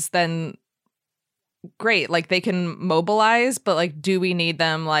happens, then great. Like they can mobilize, but like, do we need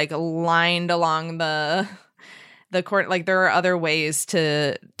them like lined along the court? Like there are other ways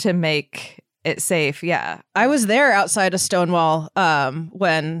to make it safe. Yeah. I was there outside of Stonewall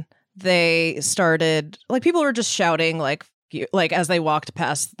when they started, like people were just shouting like as they walked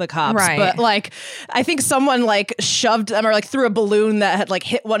past the cops. Right. But like I think someone like shoved them or like threw a balloon that had like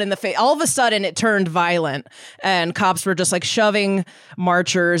hit one in the face. All of a sudden it turned violent and cops were just like shoving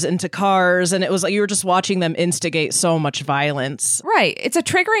marchers into cars, and it was like you were just watching them instigate so much violence. Right. It's a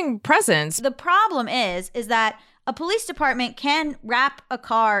triggering presence. The problem is that a police department can wrap a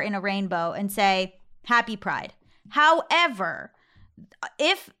car in a rainbow and say, Happy Pride. However,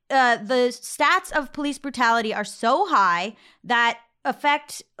 if the stats of police brutality are so high that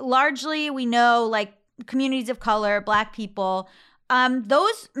affect largely, we know, like communities of color, Black people,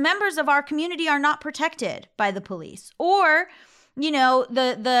 those members of our community are not protected by the police. Or, you know,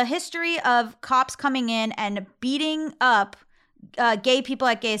 the history of cops coming in and beating up gay people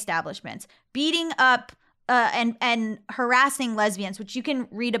at gay establishments, beating up and harassing lesbians, which you can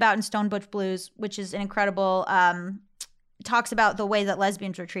read about in Stone Butch Blues, which is an incredible talks about the way that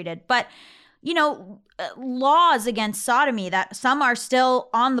lesbians were treated. But, you know, laws against sodomy, that some are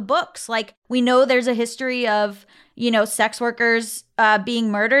still on the books. Like we know there's a history of, you know, sex workers being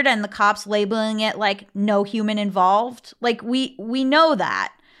murdered and the cops labeling it like no human involved. Like we know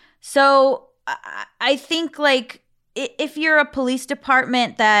that. So I think like if you're a police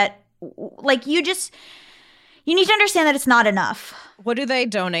department that like you need to understand that it's not enough. What do they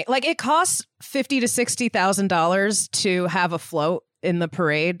donate? Like it costs $50,000 to $60,000 to have a float in the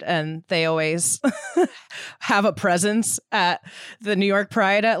parade, and they always have a presence at the New York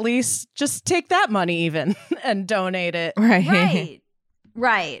Pride. At least just take that money even and donate it.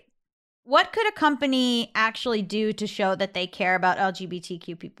 Right. What could a company actually do to show that they care about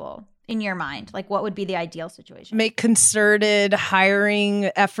LGBTQ people? In your mind, like what would be the ideal situation? Make concerted hiring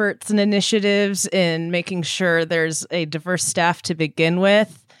efforts and initiatives in making sure there's a diverse staff to begin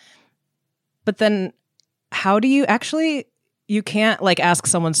with. But then how do you actually, you can't like ask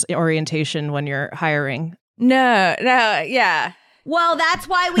someone's orientation when you're hiring. No, yeah. Well, that's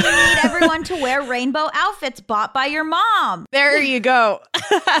why we need everyone to wear rainbow outfits bought by your mom. There you go.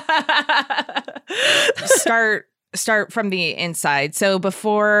 Start from the inside. So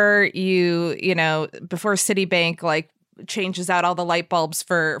before before Citibank like changes out all the light bulbs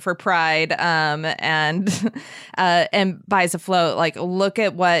for Pride and buys a float, like look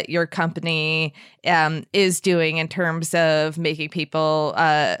at what your company is doing in terms of making people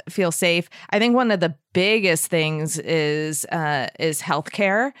feel safe. I think one of the biggest things is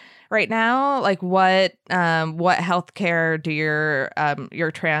healthcare. Right now, like what healthcare do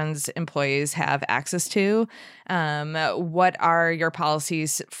your trans employees have access to? What are your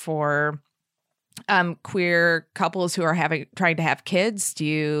policies for queer couples who are trying to have kids? Do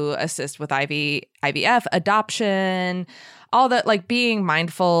you assist with IVF, adoption, all that? Like being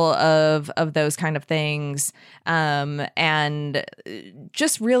mindful of those kind of things, and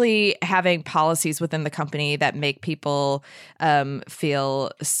just really having policies within the company that make people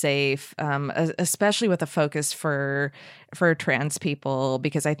feel safe, especially with a focus for trans people,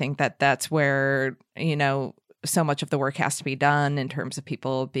 because I think that's where, you know, so much of the work has to be done in terms of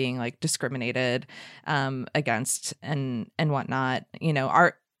people being like discriminated against and whatnot. You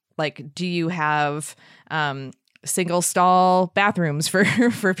know, do you have single stall bathrooms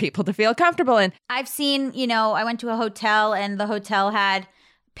for people to feel comfortable in? I've seen, you know, I went to a hotel and the hotel had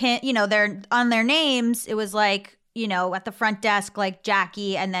they're on their names. It was like, you know, at the front desk, like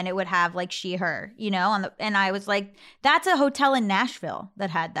Jackie, and then it would have like she, her, you know, and I was like, that's a hotel in Nashville that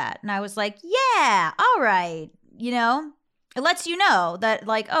had that. And I was like, yeah, all right. You know, it lets you know that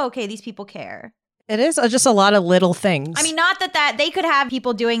like, oh, okay, these people care. It is just a lot of little things. I mean, not that they could have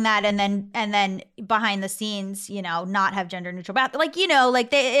people doing that and then behind the scenes, you know, not have gender neutral bath. Like, you know,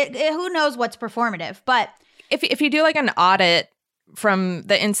 like who knows what's performative. But if you do like an audit from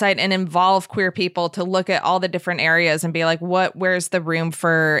the inside and involve queer people to look at all the different areas and be like, where's the room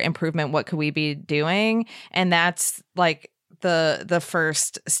for improvement? What could we be doing? And that's like the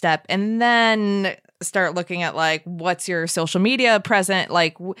first step, and then start looking at like, what's your social media present?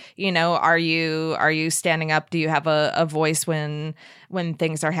 Like, are you standing up? Do you have a voice when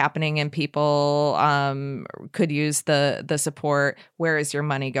things are happening and people could use the support? Where is your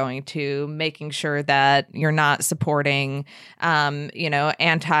money going to? Making sure that you're not supporting, anti-gay,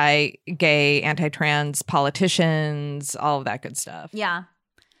 anti-trans politicians, all of that good stuff. Yeah.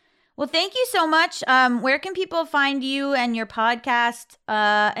 Well, thank you so much. Where can people find you and your podcast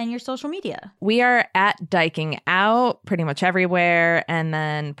and your social media? We are at Diking Out pretty much everywhere. And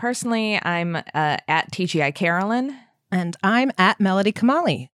then personally, I'm at TGI Carolyn. And I'm at Melody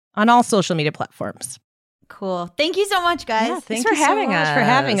Kamali on all social media platforms. Cool. Thank you so much, guys. Yeah, Thanks for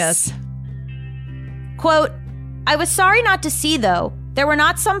having us. Quote, I was sorry not to see, though. There were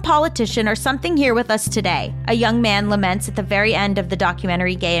not some politician or something here with us today, a young man laments at the very end of the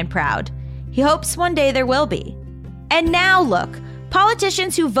documentary Gay and Proud. He hopes one day there will be. And now look,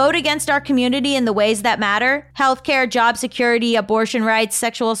 politicians who vote against our community in the ways that matter, healthcare, job security, abortion rights,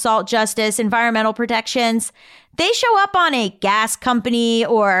 sexual assault justice, environmental protections, they show up on a gas company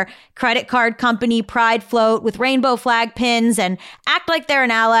or credit card company pride float with rainbow flag pins and act like they're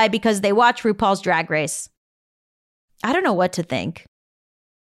an ally because they watch RuPaul's Drag Race. I don't know what to think.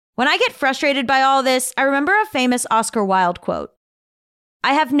 When I get frustrated by all this, I remember a famous Oscar Wilde quote.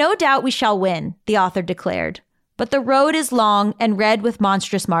 I have no doubt we shall win, the author declared, but the road is long and red with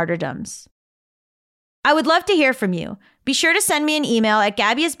monstrous martyrdoms. I would love to hear from you. Be sure to send me an email at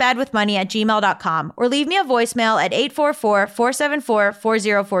gabbyisbadwithmoney@gmail.com or leave me a voicemail at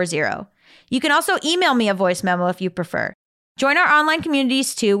 844-474-4040. You can also email me a voice memo if you prefer. Join our online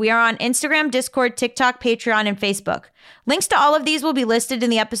communities too. We are on Instagram, Discord, TikTok, Patreon, and Facebook. Links to all of these will be listed in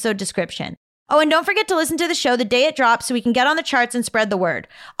the episode description. Oh, and don't forget to listen to the show the day it drops so we can get on the charts and spread the word.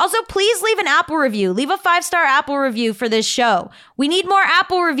 Also, please leave an Apple review. Leave a 5-star Apple review for this show. We need more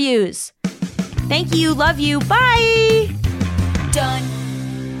Apple reviews. Thank you. Love you. Bye.